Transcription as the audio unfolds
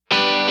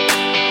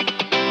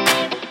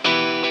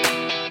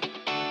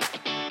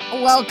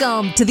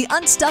Welcome to the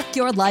Unstuck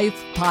Your Life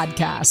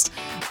podcast.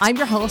 I'm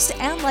your host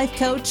and life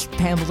coach,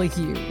 Pamela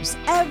Hughes.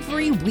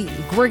 Every week,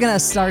 we're going to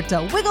start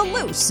to wiggle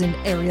loose an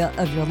area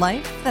of your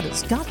life that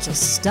has got you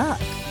stuck.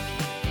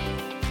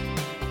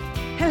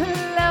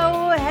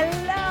 Hello.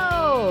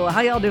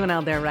 How y'all doing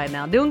out there right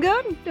now? Doing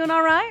good? Doing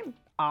all right?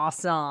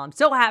 Awesome.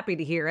 So happy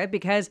to hear it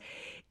because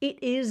it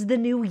is the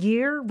new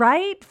year,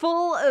 right?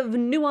 Full of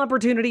new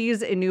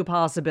opportunities and new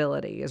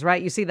possibilities,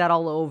 right? You see that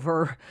all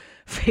over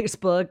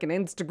Facebook and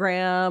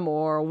Instagram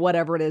or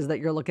whatever it is that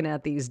you're looking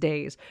at these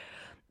days.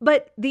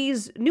 But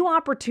these new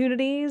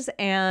opportunities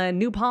and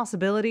new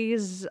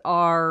possibilities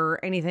are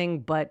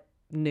anything but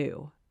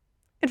new.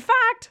 In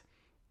fact,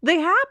 they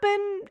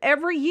happen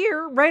every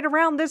year right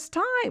around this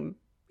time.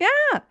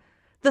 Yeah.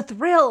 The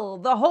thrill,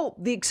 the hope,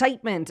 the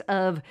excitement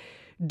of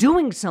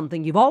doing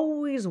something you've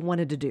always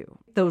wanted to do.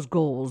 Those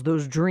goals,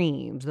 those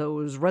dreams,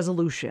 those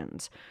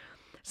resolutions.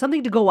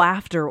 Something to go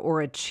after or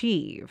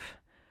achieve.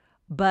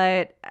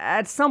 But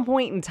at some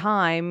point in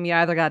time, you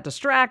either got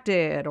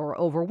distracted or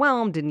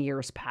overwhelmed in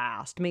years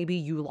past. Maybe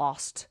you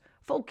lost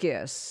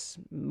focus,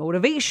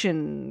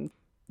 motivation.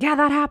 Yeah,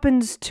 that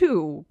happens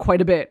too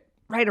quite a bit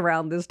right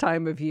around this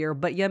time of year,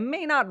 but you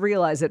may not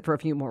realize it for a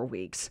few more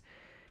weeks.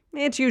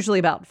 It's usually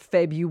about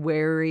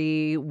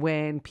February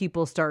when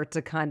people start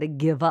to kind of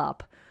give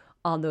up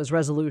on those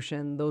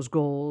resolutions, those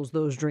goals,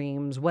 those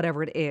dreams,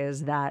 whatever it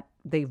is that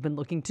they've been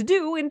looking to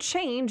do and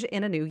change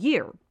in a new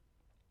year.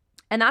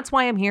 And that's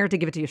why I'm here to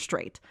give it to you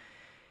straight.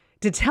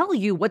 To tell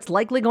you what's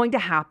likely going to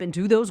happen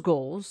to those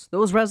goals,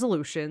 those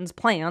resolutions,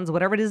 plans,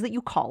 whatever it is that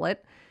you call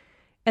it,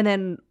 and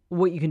then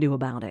what you can do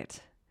about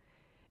it.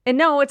 And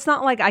no, it's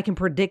not like I can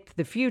predict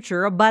the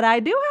future, but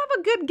I do have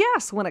a good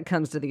guess when it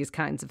comes to these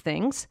kinds of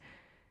things.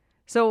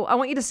 So I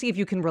want you to see if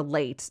you can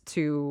relate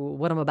to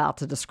what I'm about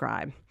to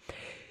describe.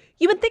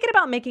 You've been thinking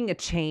about making a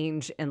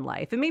change in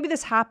life, and maybe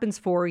this happens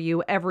for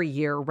you every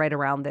year right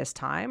around this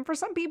time. For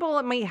some people,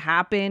 it may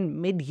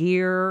happen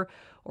mid-year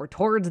or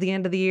towards the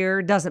end of the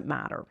year. Doesn't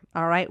matter,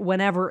 all right?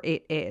 Whenever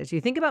it is,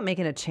 you think about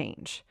making a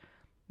change.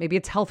 Maybe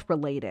it's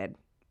health-related,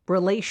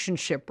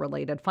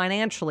 relationship-related,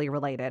 financially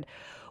related,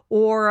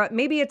 or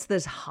maybe it's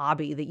this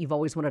hobby that you've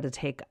always wanted to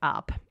take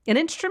up, an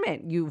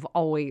instrument you've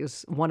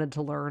always wanted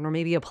to learn, or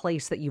maybe a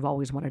place that you've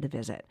always wanted to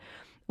visit.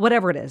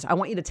 Whatever it is, I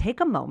want you to take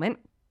a moment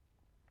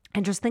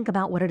and just think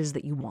about what it is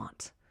that you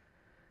want.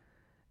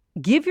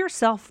 Give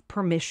yourself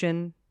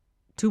permission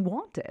to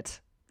want it.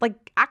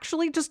 Like,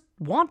 actually just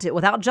want it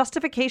without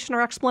justification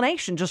or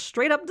explanation, just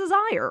straight up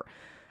desire.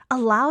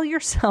 Allow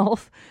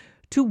yourself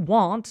to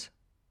want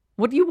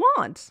what you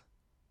want,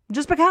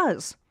 just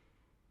because.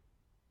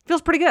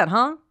 Feels pretty good,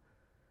 huh?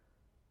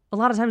 A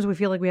lot of times we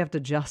feel like we have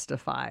to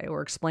justify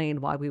or explain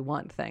why we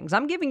want things.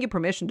 I'm giving you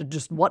permission to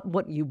just want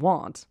what you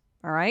want,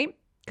 all right?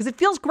 Because it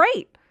feels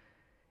great.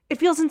 It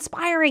feels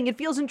inspiring. It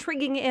feels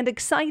intriguing and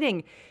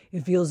exciting.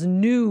 It feels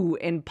new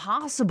and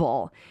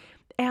possible.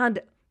 And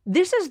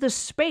this is the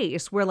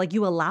space where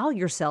you allow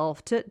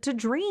yourself to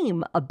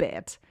dream a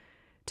bit,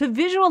 to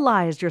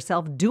visualize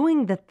yourself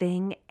doing the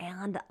thing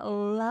and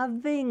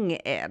loving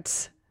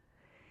it.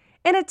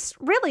 And it's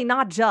really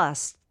not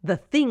just the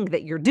thing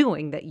that you're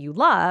doing that you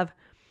love.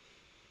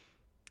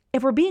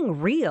 If we're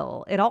being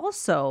real, it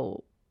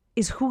also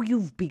is who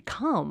you've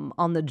become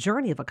on the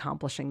journey of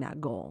accomplishing that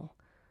goal,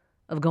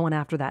 of going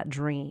after that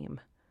dream,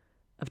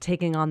 of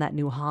taking on that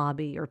new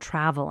hobby or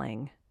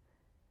traveling.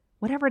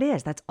 Whatever it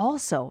is, that's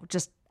also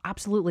just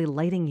absolutely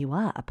lighting you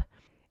up.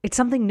 It's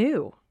something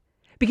new.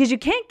 Because you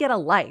can't get a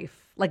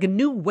life, like a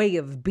new way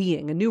of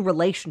being, a new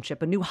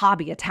relationship, a new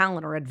hobby, a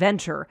talent, or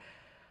adventure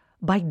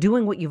by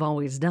doing what you've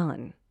always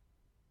done.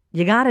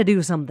 You got to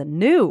do something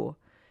new.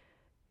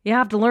 You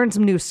have to learn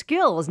some new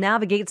skills,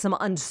 navigate some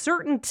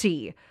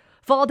uncertainty,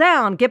 fall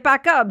down, get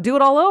back up, do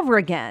it all over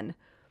again.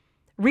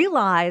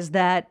 Realize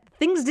that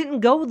things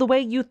didn't go the way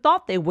you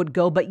thought they would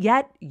go, but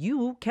yet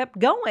you kept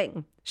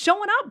going,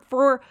 showing up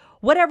for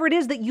whatever it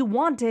is that you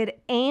wanted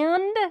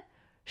and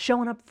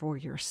showing up for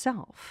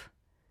yourself.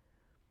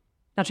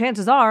 Now,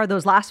 chances are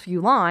those last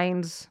few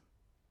lines,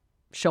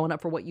 showing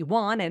up for what you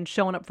want and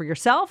showing up for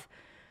yourself,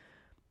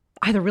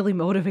 either really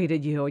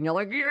motivated you and you're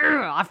like,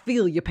 yeah, I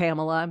feel you,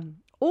 Pamela.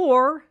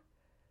 Or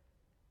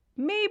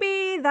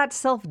maybe that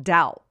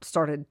self-doubt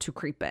started to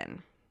creep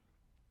in.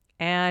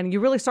 And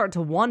you really start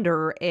to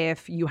wonder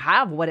if you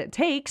have what it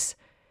takes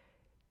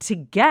to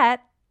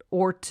get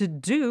or to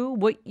do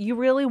what you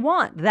really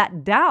want.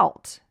 That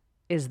doubt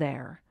is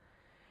there.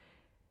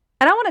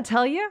 And I want to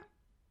tell you,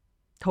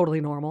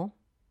 totally normal.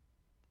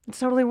 It's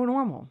totally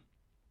normal.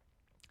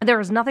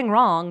 There is nothing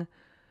wrong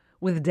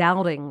with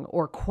doubting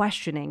or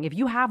questioning if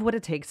you have what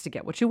it takes to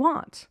get what you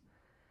want.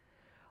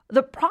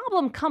 The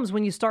problem comes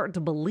when you start to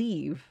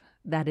believe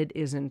that it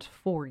isn't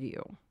for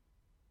you.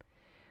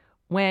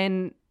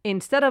 When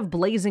instead of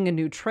blazing a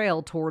new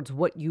trail towards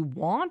what you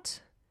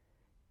want,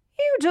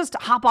 you just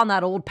hop on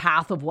that old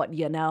path of what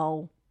you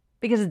know,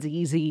 because it's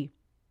easy.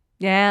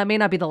 Yeah, it may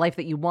not be the life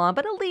that you want,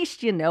 but at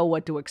least you know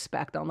what to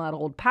expect on that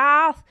old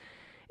path.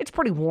 It's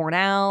pretty worn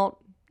out.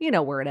 You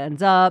know where it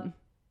ends up.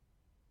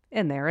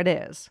 And there it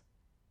is.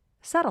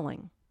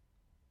 settling.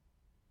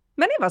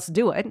 Many of us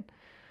do it.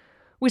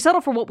 We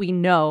settle for what we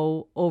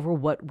know over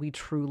what we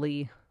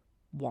truly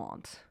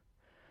want.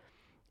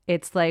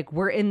 It's like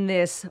we're in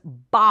this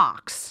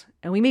box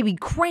and we may be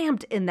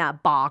cramped in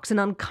that box and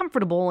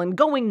uncomfortable and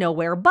going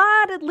nowhere,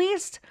 but at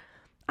least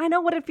I know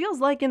what it feels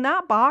like in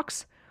that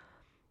box.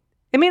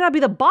 It may not be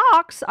the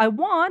box I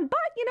want, but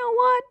you know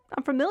what?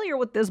 I'm familiar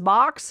with this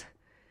box.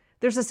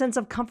 There's a sense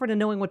of comfort in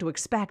knowing what to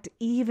expect,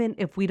 even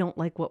if we don't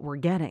like what we're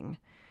getting.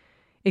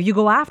 If you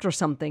go after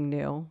something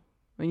new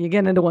and you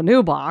get into a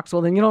new box,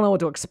 well, then you don't know what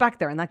to expect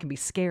there, and that can be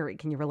scary.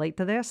 Can you relate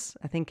to this?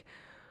 I think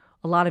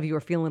a lot of you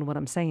are feeling what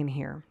I'm saying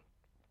here.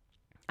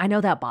 I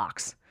know that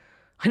box.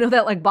 I know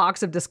that like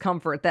box of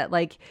discomfort that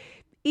like,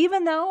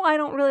 even though I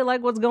don't really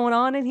like what's going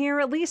on in here,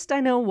 at least I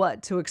know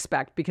what to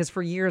expect, because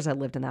for years I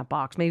lived in that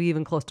box, maybe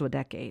even close to a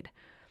decade.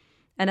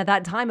 And at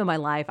that time in my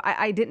life,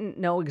 I didn't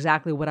know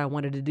exactly what I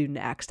wanted to do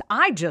next.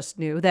 I just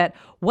knew that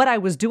what I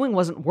was doing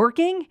wasn't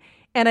working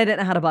and I didn't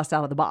know how to bust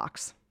out of the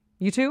box.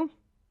 You too?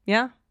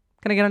 Yeah?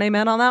 Can I get an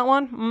amen on that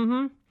one?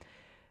 Mm-hmm.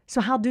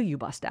 So how do you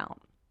bust out?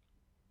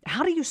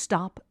 How do you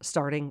stop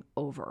starting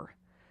over?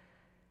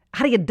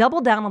 How do you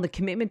double down on the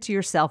commitment to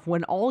yourself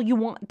when all you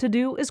want to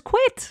do is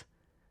quit?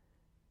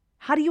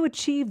 How do you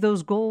achieve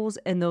those goals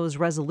and those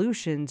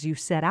resolutions you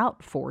set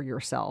out for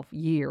yourself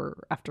year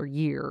after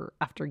year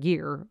after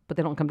year, but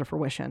they don't come to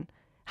fruition?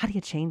 How do you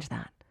change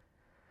that?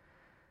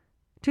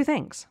 Two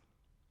things.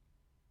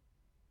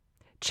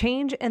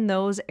 Change in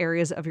those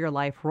areas of your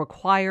life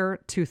require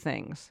two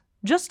things.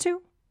 Just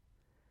two.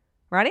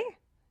 Ready?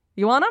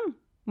 You want them?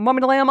 Want me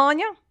to lay them on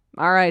you?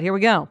 All right, here we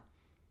go.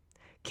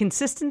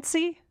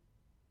 Consistency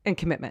and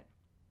commitment.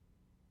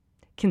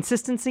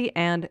 Consistency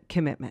and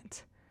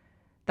commitment.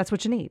 That's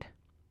what you need.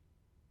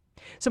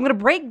 So I'm going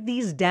to break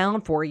these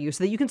down for you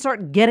so that you can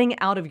start getting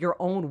out of your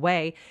own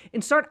way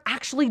and start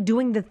actually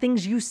doing the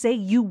things you say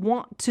you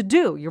want to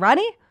do. You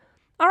ready?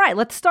 All right,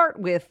 let's start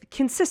with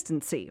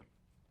consistency.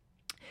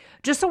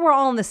 Just so we're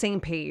all on the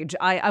same page,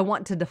 I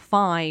want to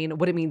define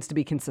what it means to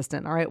be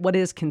consistent. All right, what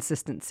is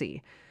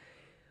consistency?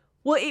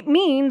 Well, it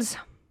means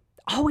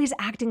always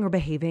acting or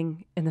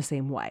behaving in the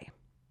same way.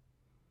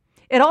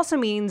 It also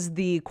means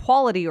the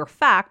quality or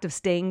fact of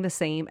staying the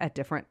same at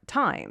different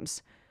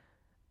times.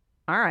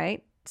 All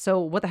right, so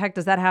what the heck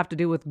does that have to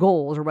do with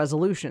goals or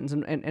resolutions,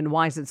 and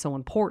why is it so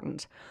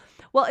important?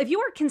 Well, if you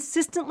are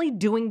consistently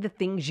doing the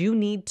things you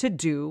need to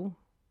do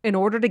in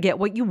order to get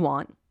what you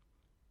want,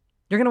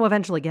 you're going to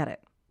eventually get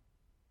it.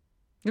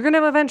 You're going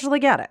to eventually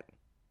get it.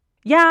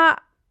 Yeah,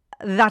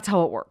 that's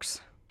how it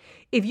works.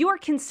 If you are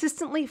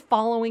consistently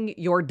following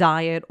your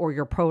diet or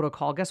your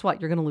protocol, guess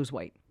what? You're going to lose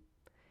weight.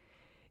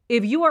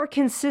 If you are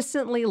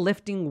consistently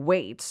lifting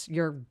weights,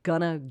 you're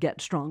gonna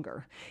get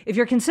stronger. If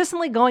you're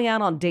consistently going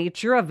out on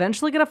dates, you're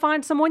eventually gonna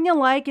find someone you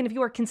like. And if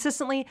you are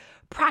consistently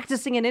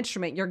practicing an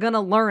instrument, you're gonna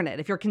learn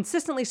it. If you're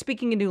consistently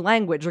speaking a new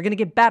language, you're gonna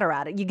get better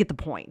at it. You get the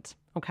point,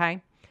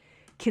 okay?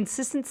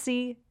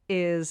 Consistency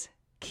is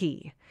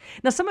key.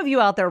 Now, some of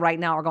you out there right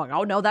now are going,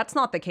 oh no, that's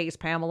not the case,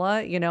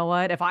 Pamela. You know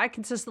what? If I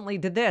consistently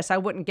did this, I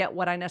wouldn't get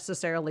what I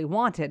necessarily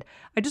wanted.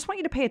 I just want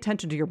you to pay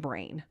attention to your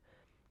brain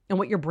and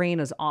what your brain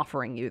is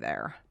offering you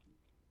there.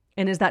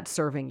 And is that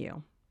serving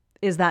you?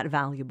 Is that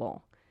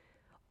valuable?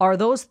 Are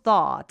those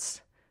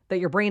thoughts that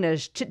your brain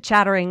is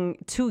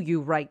chit-chattering to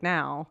you right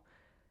now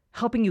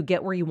helping you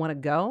get where you want to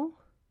go?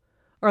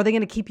 Or are they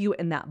going to keep you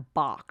in that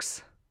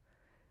box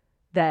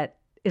that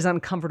is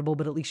uncomfortable,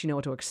 but at least you know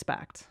what to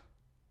expect?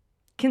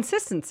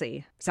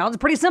 Consistency sounds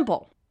pretty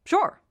simple,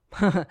 sure,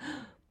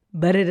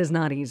 but it is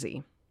not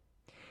easy.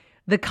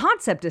 The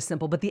concept is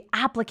simple, but the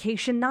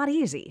application not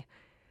easy,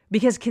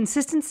 because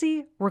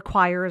consistency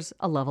requires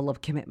a level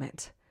of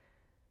commitment,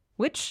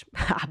 which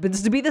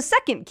happens to be the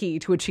second key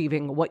to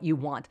achieving what you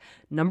want.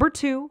 Number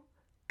 2,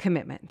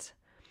 commitment.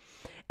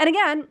 And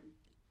again,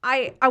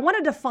 I want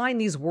to define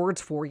these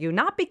words for you,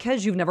 not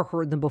because you've never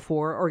heard them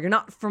before or you're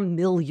not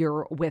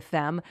familiar with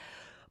them,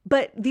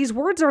 but these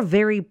words are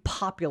very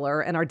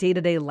popular in our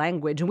day-to-day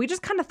language, and we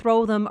just kind of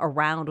throw them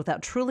around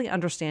without truly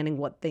understanding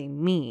what they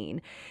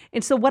mean.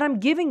 And so what I'm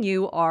giving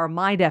you are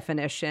my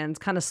definitions,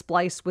 kind of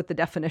spliced with the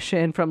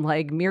definition from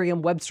like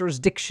Merriam-Webster's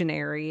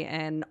dictionary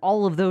and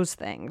all of those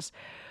things.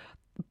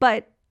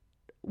 But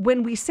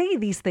when we say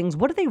these things,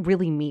 what do they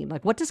really mean?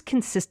 Like, what does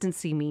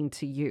consistency mean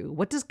to you?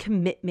 What does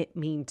commitment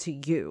mean to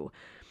you?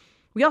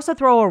 We also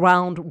throw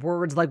around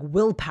words like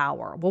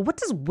willpower. Well, what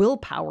does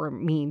willpower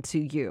mean to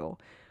you?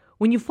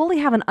 When you fully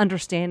have an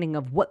understanding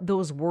of what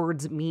those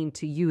words mean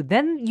to you,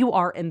 then you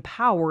are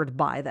empowered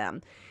by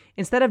them,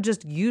 instead of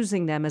just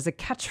using them as a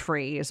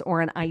catchphrase or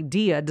an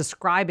idea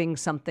describing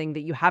something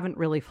that you haven't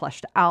really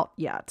fleshed out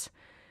yet.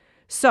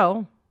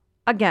 So,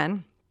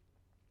 again,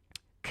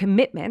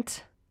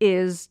 commitment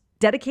is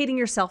dedicating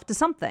yourself to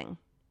something,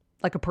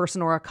 like a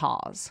person or a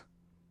cause.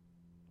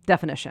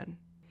 Definition.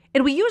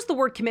 And we use the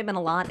word commitment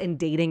a lot in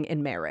dating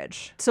and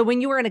marriage. So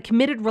when you are in a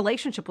committed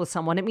relationship with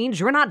someone, it means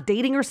you're not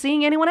dating or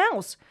seeing anyone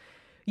else.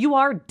 You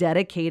are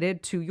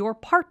dedicated to your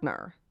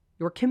partner.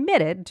 You're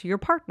committed to your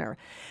partner.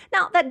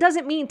 Now, that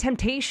doesn't mean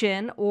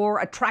temptation or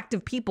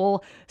attractive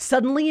people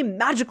suddenly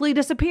magically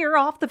disappear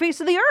off the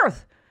face of the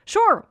earth.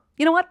 Sure,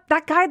 you know what?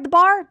 That guy at the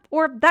bar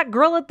or that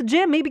girl at the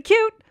gym may be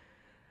cute,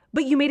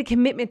 but you made a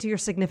commitment to your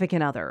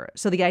significant other.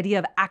 So the idea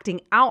of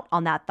acting out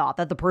on that thought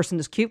that the person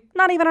is cute,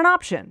 not even an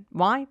option.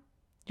 Why?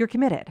 You're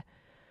committed.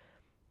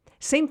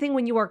 Same thing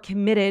when you are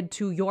committed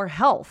to your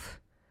health.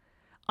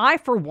 I,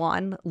 for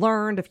one,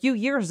 learned a few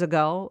years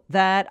ago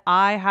that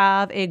I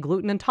have a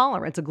gluten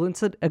intolerance, a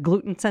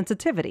gluten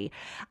sensitivity.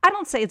 I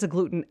don't say it's a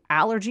gluten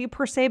allergy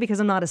per se because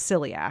I'm not a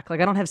celiac. Like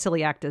I don't have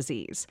celiac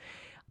disease.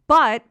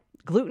 But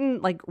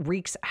gluten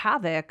wreaks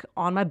havoc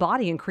on my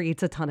body and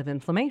creates a ton of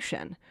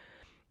inflammation.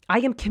 I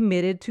am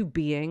committed to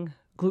being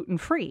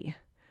gluten-free.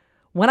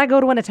 When I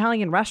go to an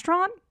Italian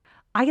restaurant,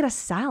 I get a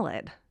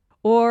salad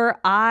or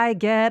I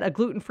get a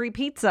gluten-free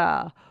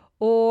pizza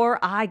or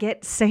I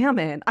get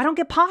salmon. I don't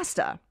get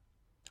pasta.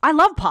 I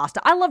love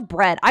pasta. I love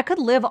bread. I could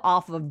live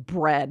off of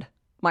bread,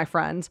 my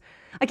friends.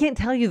 I can't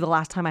tell you the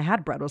last time I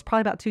had bread. It was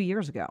probably about 2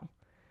 years ago.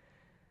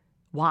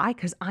 Why?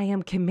 Because I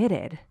am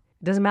committed.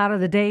 It doesn't matter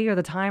the day or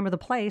the time or the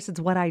place.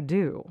 It's what I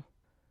do.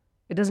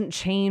 It doesn't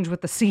change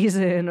with the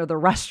season or the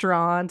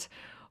restaurant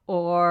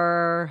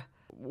or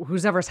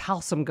whoever's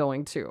house I'm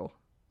going to.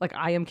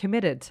 I am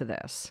committed to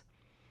this.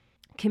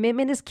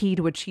 Commitment is key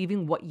to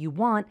achieving what you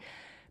want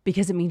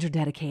because it means you're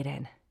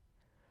dedicated.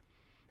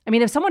 I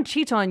mean, if someone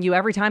cheats on you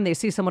every time they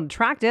see someone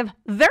attractive,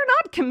 they're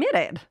not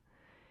committed.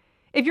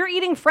 If you're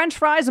eating French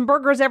fries and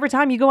burgers every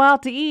time you go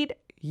out to eat,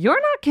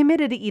 you're not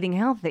committed to eating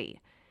healthy.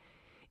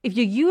 If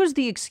you use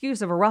the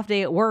excuse of a rough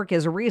day at work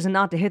as a reason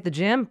not to hit the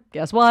gym,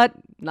 guess what?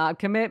 Not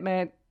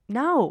commitment.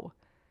 No.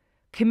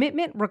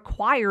 Commitment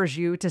requires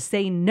you to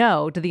say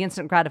no to the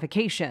instant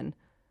gratification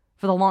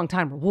for the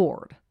long-time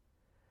reward.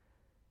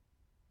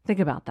 Think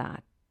about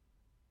that.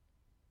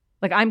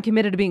 I'm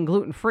committed to being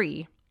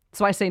gluten-free,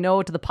 so I say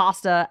no to the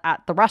pasta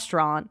at the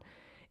restaurant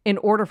in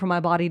order for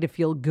my body to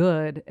feel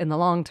good in the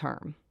long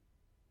term.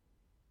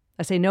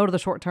 I say no to the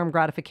short-term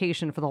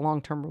gratification for the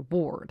long-term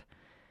reward.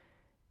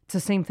 It's the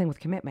same thing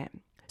with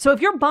commitment. So if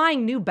you're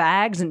buying new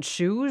bags and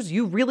shoes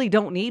you really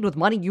don't need with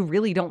money you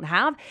really don't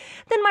have,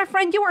 then my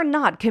friend, you are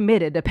not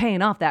committed to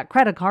paying off that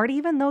credit card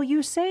even though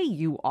you say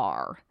you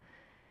are.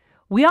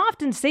 We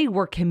often say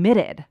we're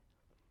committed,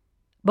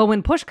 but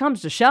when push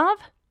comes to shove,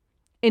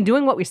 and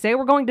doing what we say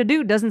we're going to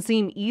do doesn't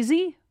seem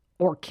easy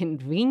or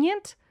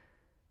convenient,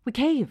 we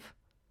cave.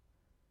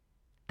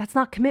 That's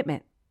not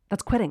commitment.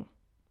 That's quitting.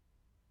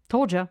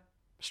 Told you.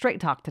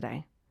 Straight talk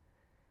today.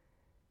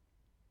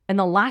 And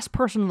the last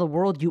person in the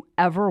world you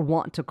ever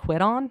want to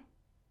quit on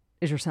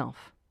is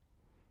yourself.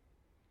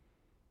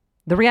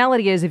 The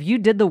reality is, if you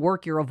did the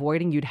work you're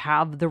avoiding, you'd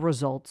have the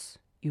results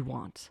you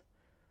want.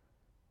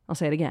 I'll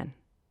say it again.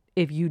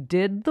 If you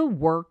did the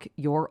work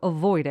you're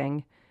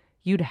avoiding,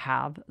 you'd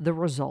have the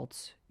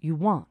results you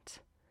want.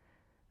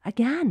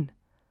 Again,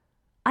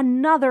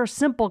 another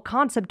simple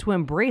concept to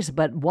embrace,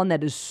 but one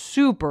that is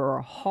super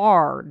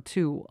hard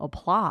to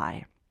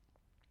apply.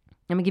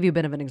 Let me give you a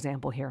bit of an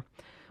example here.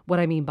 What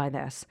I mean by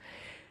this.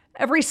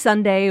 Every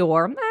Sunday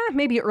or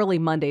maybe early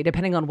Monday,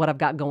 depending on what I've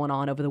got going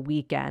on over the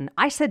weekend,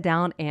 I sit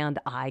down and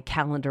I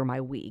calendar my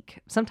week.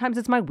 Sometimes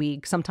it's my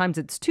week, sometimes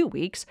it's 2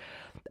 weeks,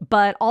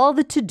 but all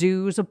the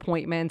to-dos,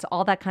 appointments,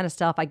 all that kind of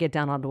stuff, I get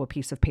down onto a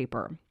piece of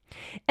paper.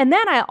 And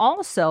then I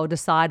also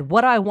decide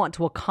what I want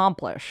to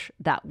accomplish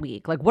that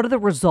week. What are the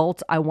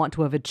results I want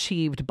to have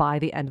achieved by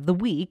the end of the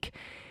week?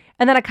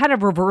 And then I kind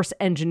of reverse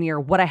engineer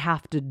what I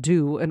have to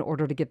do in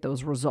order to get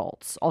those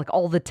results,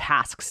 all the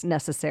tasks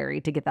necessary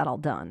to get that all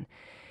done.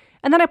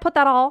 And then I put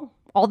that all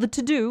the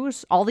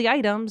to-dos, all the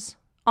items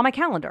on my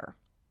calendar.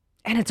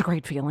 And it's a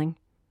great feeling.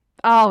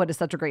 Oh, it is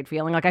such a great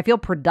feeling. I feel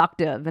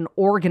productive and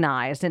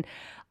organized, and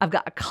I've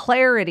got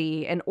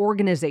clarity and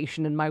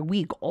organization in my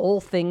week, all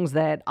things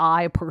that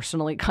I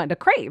personally kind of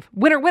crave.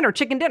 Winner,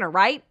 chicken dinner,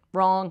 right?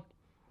 Wrong.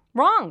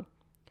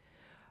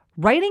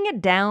 Writing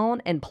it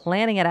down and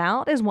planning it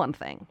out is one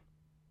thing.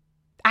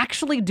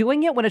 Actually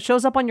doing it when it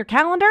shows up on your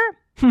calendar,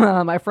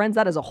 my friends,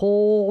 that is a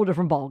whole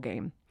different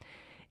ballgame.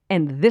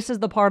 And this is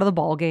the part of the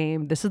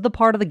ballgame. This is the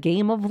part of the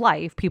game of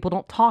life people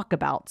don't talk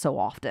about so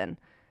often.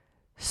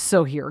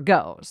 So here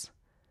goes.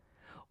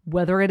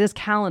 Whether it is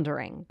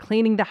calendaring,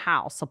 cleaning the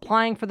house,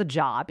 applying for the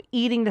job,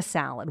 eating the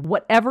salad,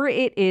 whatever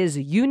it is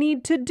you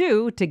need to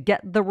do to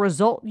get the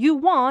result you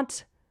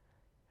want,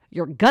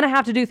 you're going to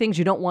have to do things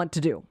you don't want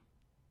to do.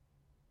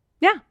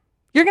 Yeah,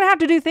 you're going to have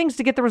to do things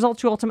to get the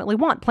results you ultimately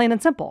want, plain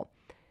and simple.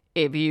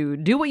 If you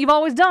do what you've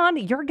always done,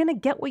 you're going to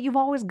get what you've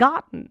always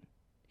gotten.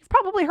 You've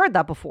probably heard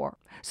that before.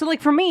 So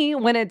for me,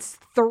 when it's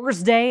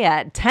Thursday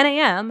at 10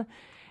 a.m.,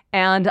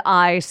 and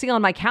I see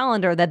on my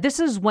calendar that this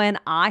is when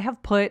I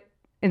have put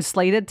in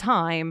slated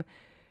time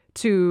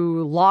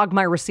to log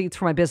my receipts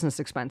for my business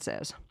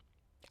expenses,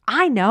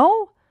 I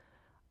know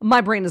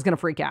my brain is going to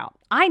freak out.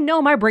 I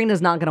know my brain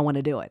is not going to want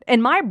to do it.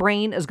 And my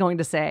brain is going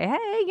to say,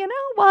 hey, you know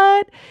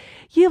what?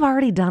 You've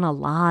already done a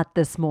lot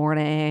this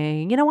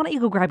morning. Why don't you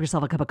go grab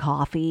yourself a cup of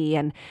coffee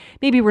and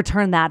maybe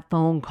return that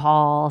phone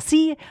call?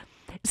 See,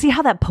 See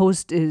how that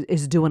post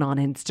is doing on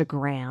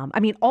Instagram. I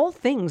mean, all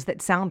things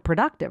that sound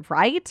productive,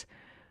 right?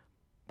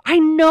 I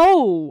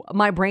know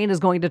my brain is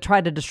going to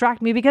try to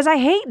distract me because I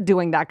hate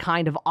doing that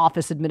kind of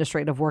office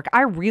administrative work.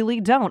 I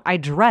really don't. I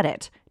dread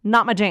it.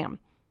 Not my jam.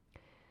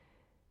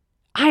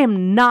 I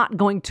am not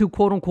going to,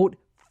 quote unquote,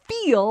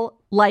 feel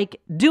like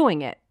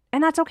doing it.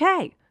 And that's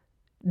okay.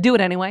 Do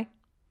it anyway.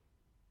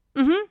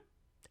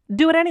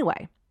 Do it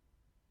anyway.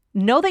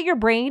 Know that your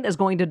brain is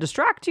going to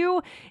distract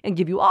you and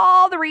give you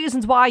all the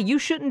reasons why you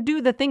shouldn't do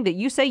the thing that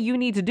you say you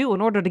need to do in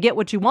order to get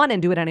what you want,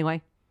 and do it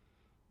anyway.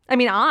 I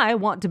mean, I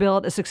want to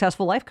build a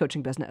successful life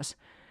coaching business,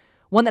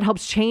 one that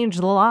helps change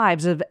the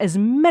lives of as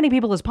many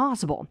people as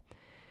possible.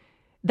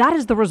 That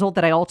is the result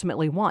that I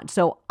ultimately want.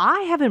 So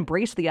I have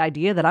embraced the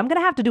idea that I'm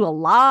going to have to do a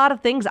lot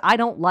of things I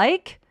don't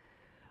like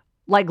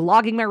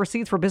logging my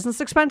receipts for business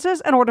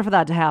expenses, in order for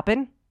that to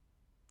happen.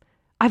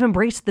 I've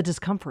embraced the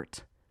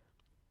discomfort.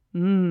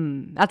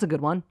 That's a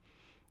good one.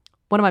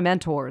 One of my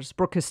mentors,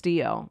 Brooke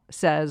Castillo,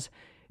 says,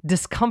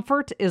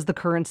 discomfort is the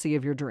currency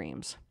of your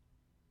dreams.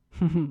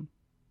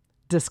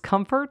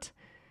 Discomfort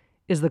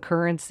is the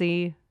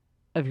currency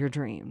of your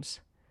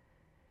dreams.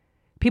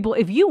 People,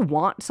 if you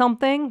want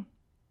something,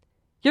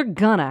 you're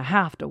gonna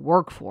have to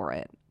work for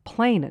it.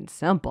 Plain and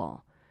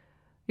simple.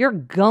 You're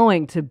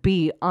going to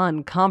be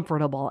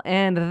uncomfortable,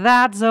 and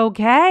that's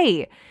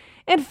okay.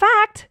 In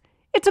fact,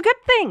 it's a good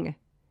thing.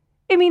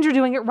 It means you're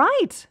doing it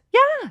right.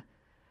 Yeah.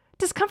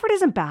 Discomfort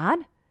isn't bad.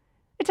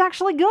 It's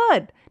actually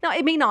good. Now,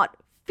 it may not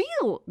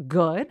feel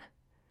good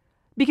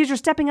because you're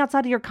stepping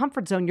outside of your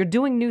comfort zone. You're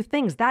doing new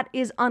things. That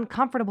is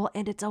uncomfortable,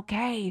 and it's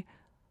okay.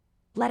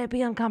 Let it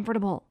be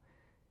uncomfortable.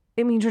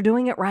 It means you're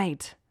doing it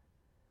right.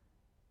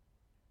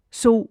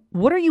 So,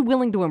 what are you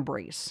willing to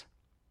embrace?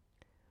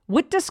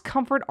 What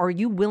discomfort are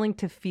you willing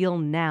to feel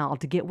now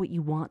to get what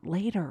you want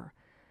later?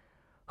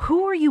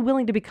 Who are you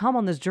willing to become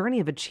on this journey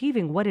of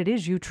achieving what it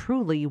is you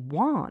truly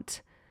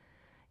want?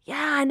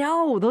 Yeah, I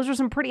know, those are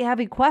some pretty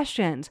heavy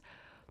questions,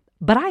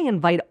 but I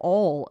invite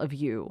all of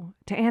you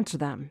to answer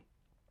them.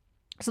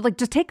 So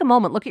just take a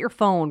moment, look at your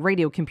phone,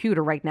 radio,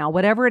 computer right now,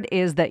 whatever it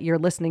is that you're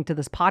listening to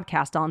this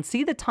podcast on,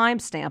 see the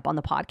timestamp on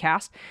the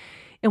podcast.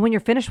 And when you're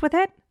finished with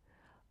it,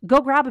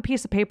 go grab a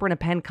piece of paper and a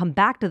pen, come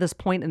back to this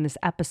point in this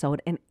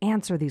episode and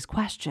answer these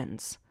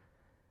questions.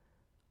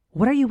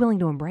 What are you willing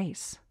to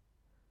embrace?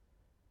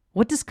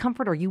 What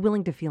discomfort are you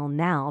willing to feel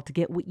now to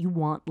get what you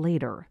want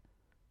later?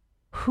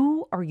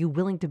 Who are you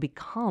willing to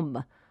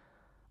become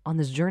on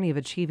this journey of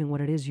achieving what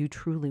it is you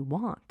truly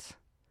want?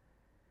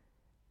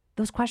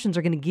 Those questions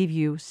are going to give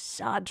you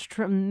such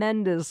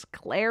tremendous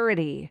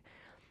clarity.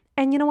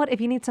 And you know what? If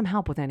you need some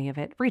help with any of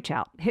it, reach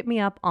out. Hit me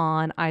up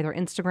on either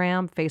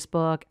Instagram,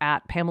 Facebook,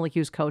 at Pamela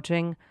Hughes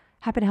Coaching.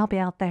 Happy to help you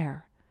out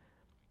there.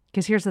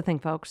 Because here's the thing,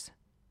 folks.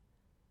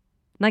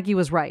 Nike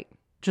was right.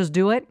 Just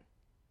do it.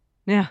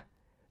 Yeah.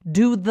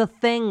 Do the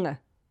thing.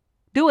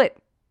 Do it.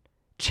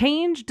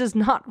 Change does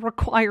not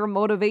require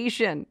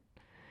motivation.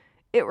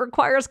 It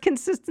requires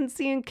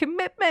consistency and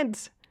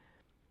commitment.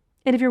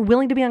 And if you're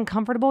willing to be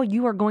uncomfortable,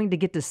 you are going to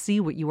get to see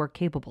what you are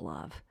capable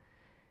of.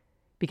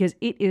 Because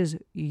it is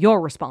your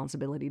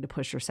responsibility to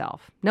push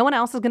yourself. No one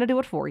else is going to do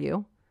it for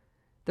you.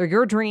 They're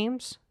your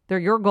dreams. They're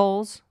your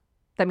goals.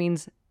 That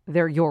means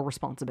they're your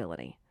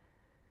responsibility.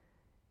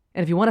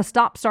 And if you want to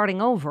stop starting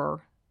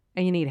over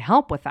and you need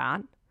help with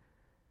that,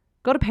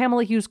 go to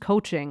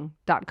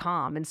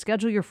PamelaHughesCoaching.com and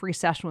schedule your free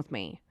session with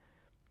me.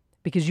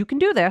 Because you can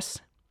do this,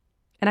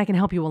 and I can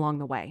help you along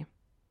the way,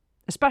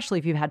 especially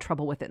if you've had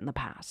trouble with it in the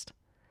past.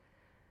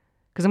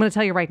 Because I'm going to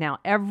tell you right now,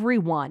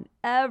 everyone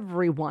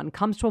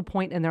comes to a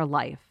point in their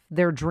life,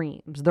 their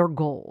dreams, their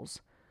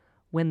goals,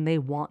 when they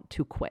want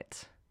to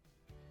quit.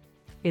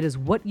 It is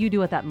what you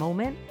do at that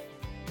moment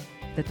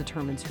that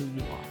determines who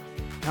you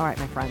are. All right,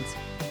 my friends,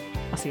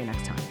 I'll see you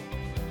next time.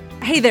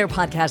 Hey there,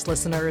 podcast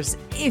listeners.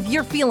 If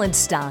you're feeling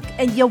stuck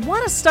and you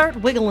want to start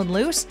wiggling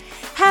loose,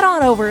 head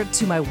on over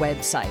to my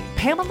website,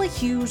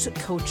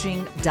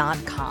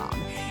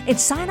 PamelaHughesCoaching.com, and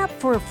sign up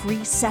for a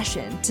free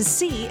session to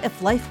see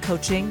if life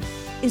coaching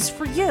is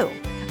for you.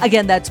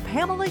 Again, that's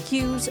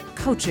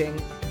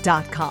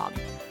PamelaHughesCoaching.com.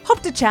 Hope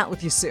to chat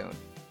with you soon.